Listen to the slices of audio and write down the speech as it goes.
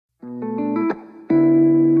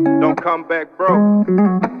don't come back broke.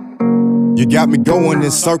 You got me going in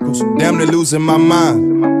circles, damn near losing my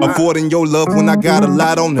mind. Affording your love when I got a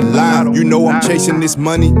lot on the line. You know I'm chasing this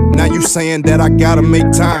money, now you saying that I gotta make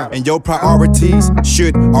time. And your priorities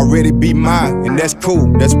should already be mine. And that's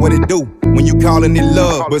cool, that's what it do when you calling it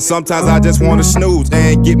love. But sometimes I just wanna snooze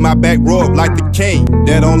and get my back rubbed like the king.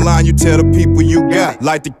 That online you tell the people you got,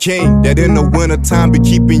 like the king. That in the wintertime be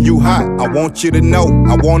keeping you hot. I want you to know,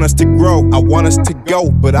 I want us to grow, I want us to go.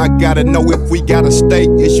 But I gotta know if we gotta stay,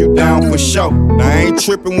 is you down for sure? Now I ain't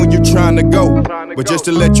tripping when you trying to go, but just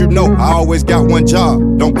to let you know, I always got one job,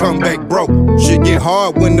 don't come back broke. Shit get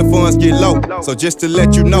hard when the funds get low, so just to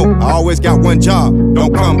let you know, I always got one job,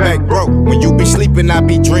 don't come back broke. When you be sleeping, I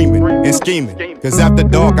be dreaming and scheming, cause after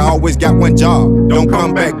dark I always got one job, don't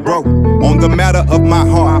come back broke. On the matter of my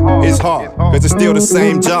heart, it's hard, cause it's still the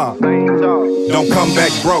same job, don't come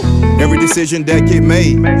back broke. Every decision that get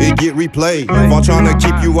made, it get replayed. If I'm trying to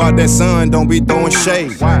keep you out that sun, don't be throwing shade.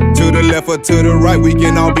 To the left or to the right, we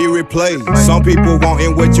can all be replayed. Some people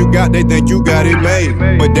wanting what you got, they think you got it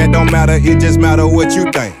made. But that don't matter, it just matter what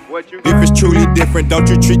you think. If it's truly different, don't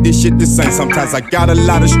you treat this shit the same. Sometimes I got a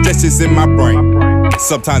lot of stresses in my brain.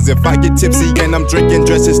 Sometimes if I get tipsy and I'm drinking,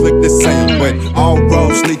 dresses look the same. But all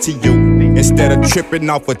roads lead to you. Instead of tripping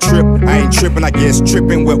off a trip, I ain't tripping, I guess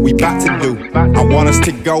tripping what we bout to do. I want us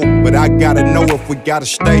to go, but I gotta know if we gotta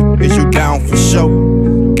stay. Is you down for sure?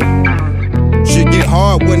 Shit get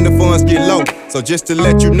hard when the funds get low, so just to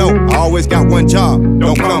let you know, I always got one job,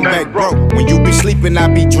 don't come back broke. When you be sleeping,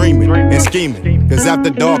 I be dreaming and scheming, cause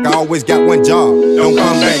after dark I always got one job, don't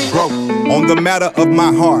come back broke. On the matter of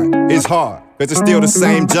my heart, it's hard, cause it's still the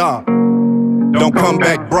same job, don't come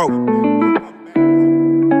back broke.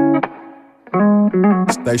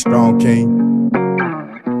 Stay strong, King.